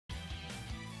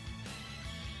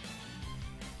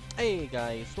Hey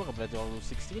guys, welcome back to All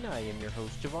 16. I am your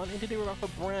host Javon, and today we're off a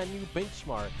brand new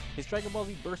benchmark. It's Dragon Ball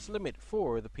Z Burst Limit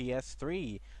for the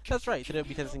PS3. That's right, today I'll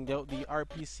be testing out the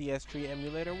RPCS3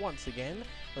 emulator once again,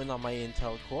 and on my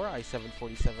Intel Core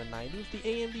i7-4790 with the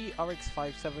AMD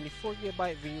RX-570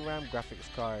 4GB VRAM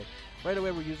graphics card. Right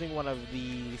away we're using one of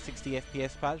the 60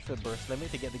 FPS pads for the Burst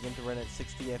Limit to get the game to run at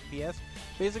 60 FPS.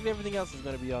 Basically everything else is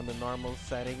going to be on the normal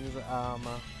settings.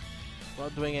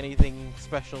 Not doing anything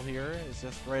special here, it's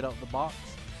just right out the box.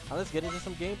 Now let's get into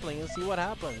some gameplay and see what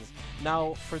happens.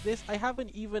 Now for this, I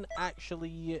haven't even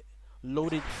actually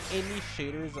loaded any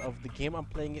shaders of the game. I'm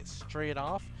playing it straight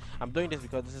off. I'm doing this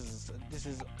because this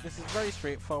is very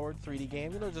straightforward 3D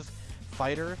game. You know, just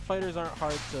fighters aren't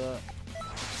hard to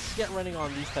get running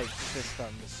on these types of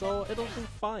systems, so it'll do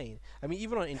fine. I mean,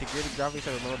 even on integrated graphics,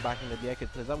 I remember back in the day I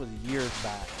could play. That was years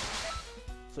back.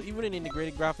 So even in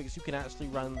integrated graphics, you can actually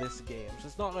run this game. So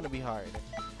it's not going to be hard.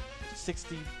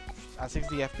 60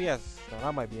 FPS, so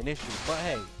that might be an issue. But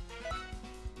hey,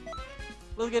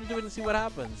 let's get into it and see what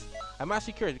happens. I'm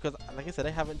actually curious because, like I said, I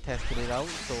haven't tested it out,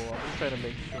 so I'm just trying to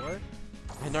make sure.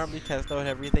 I normally test out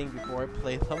everything before I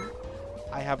play them.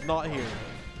 I have not here.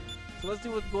 So let's see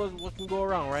what can go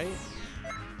around, right?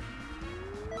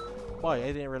 Boy,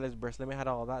 I didn't realize Burst Limit had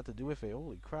all that to do with it.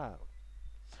 Holy crap.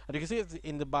 And you can see it's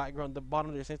in the background, the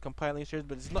bottom there says compiling shares,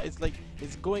 but it's not, it's like,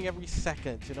 it's going every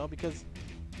second, you know, because...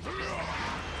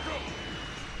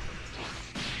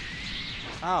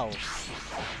 Ow.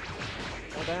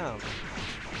 Oh damn.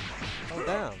 Oh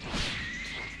damn.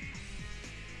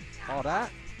 All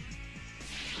that?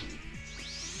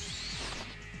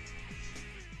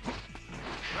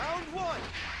 Round one.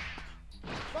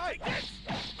 Fight!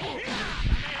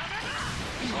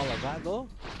 All of that though?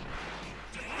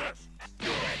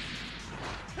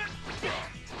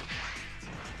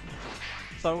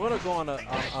 So I'm gonna go on a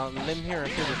limb here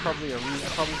and say there's probably I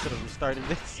probably should have restarted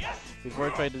this before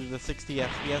I tried to do the 60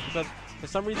 FPS because for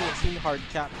some reason it seemed hard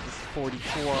capped this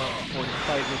 44 or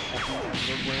 45 FPS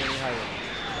and going any higher.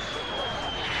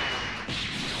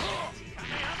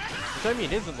 Which I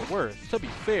mean isn't the worst, to be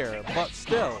fair, but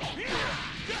still.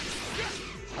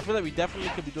 I feel like we definitely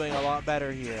could be doing a lot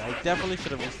better here. I definitely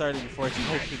should have restarted before I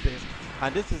started this.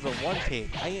 And this is a one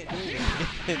take. I ain't doing this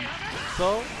again.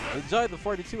 So, enjoy the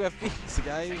 42 FPS,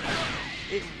 guys.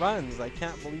 It runs. I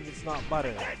can't believe it's not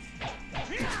butter.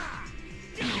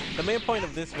 The main point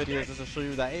of this video is just to show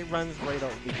you that it runs right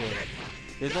out the game.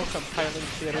 There's no compiling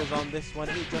shaders on this one.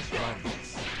 It just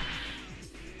runs.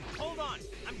 Hold on,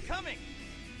 I'm coming.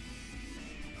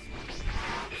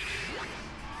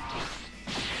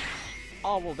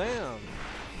 Oh, well, damn.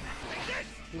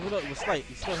 Even though it was slight,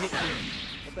 he still hit me.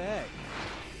 What the heck?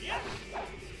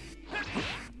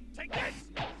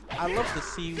 I love to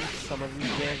see some of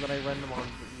these games when I run them on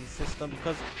the system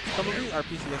because some of these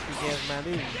RPCS3 games, man,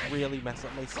 they really mess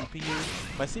up my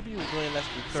CPU. My CPU was going less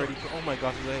than 30. Oh my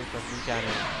gosh, I hit the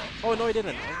cannon. Oh no, I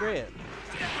didn't. Oh great.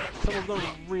 Some of them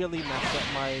really mess up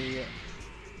my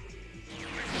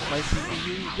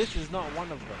CPU. This is not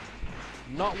one of them.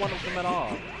 Not one of them at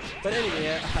all. But anyway,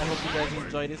 I hope you guys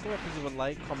enjoyed this. Please leave a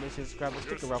like, comment, subscribe, and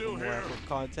stick around for more epic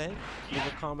content. Leave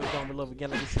a comment down below again.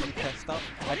 Let me see you test out.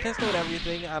 I test out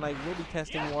everything, and I will be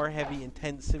testing more heavy,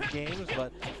 intensive games.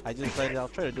 But I just decided I'll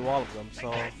try to do all of them.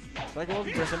 So, Dragon Ball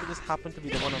Z Burst Limit just happened to be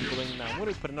the one I'm doing now. I'm going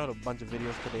to be putting out a bunch of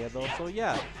videos today, though. So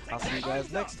yeah, I'll see you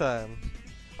guys next time.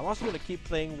 I'm also going to keep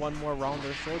playing one more round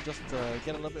or so, just to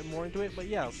get a little bit more into it. But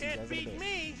yeah, I'll see you guys in a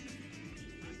bit.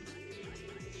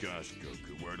 Gosh,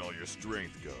 Goku, where'd all your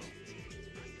strength go?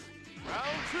 Round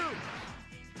two.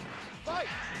 Fight!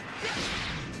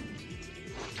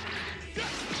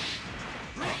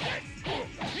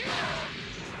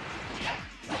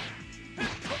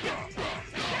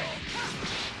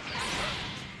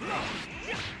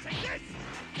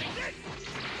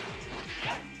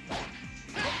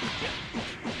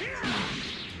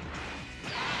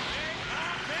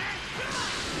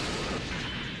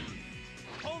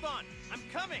 Hold on, I'm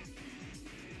coming.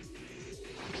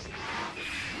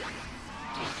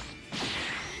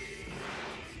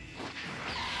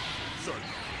 Sorry.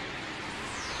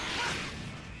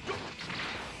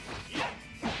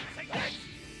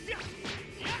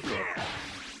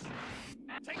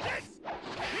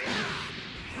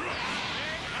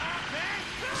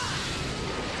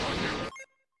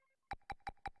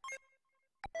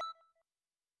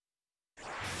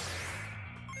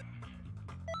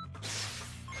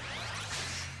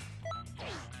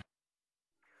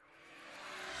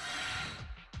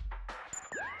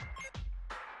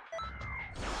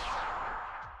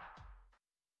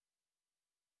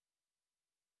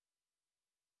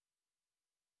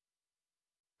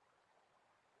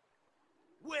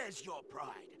 Where's your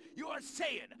pride? You are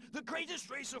Saiyan, the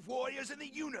greatest race of warriors in the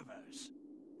universe.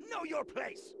 Know your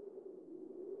place.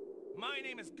 My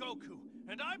name is Goku,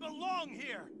 and I belong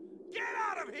here! Get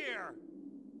out of here!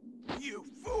 You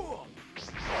fool!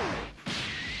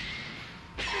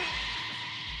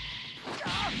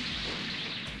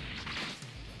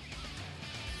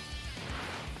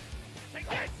 Take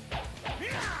this! Over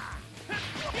here!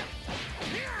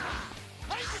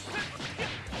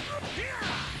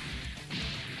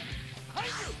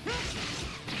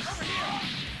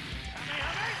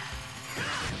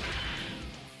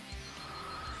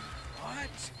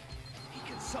 What? He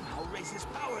can somehow raise his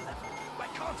power level by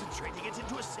concentrating it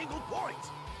into a single point.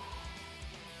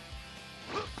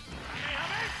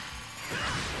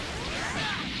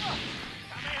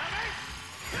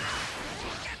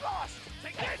 Get lost!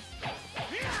 Take this!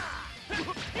 Take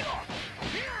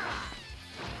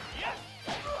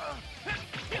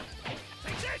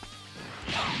this!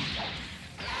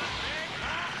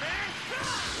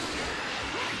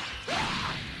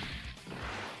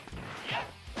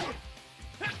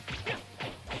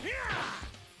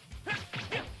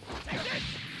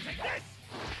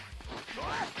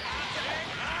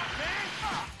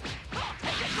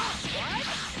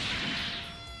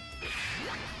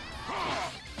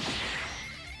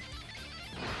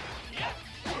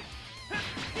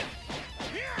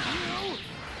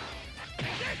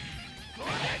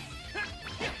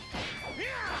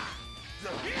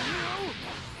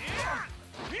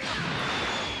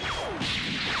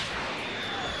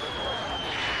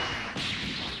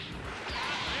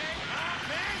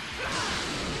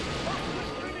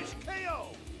 Finish KO!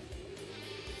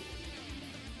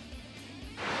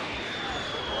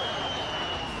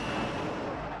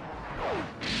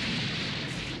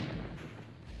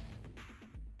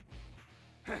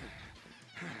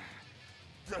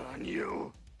 Darn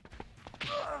you!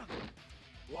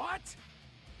 What?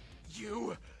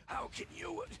 You? How can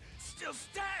you still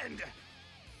stand?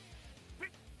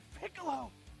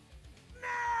 Piccolo!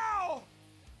 Now!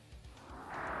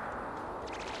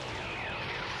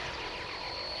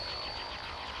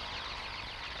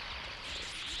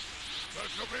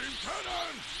 Special beam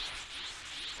cannon!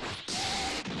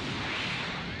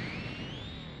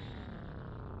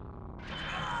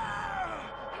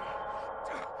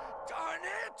 Darn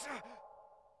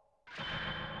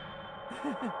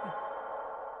it!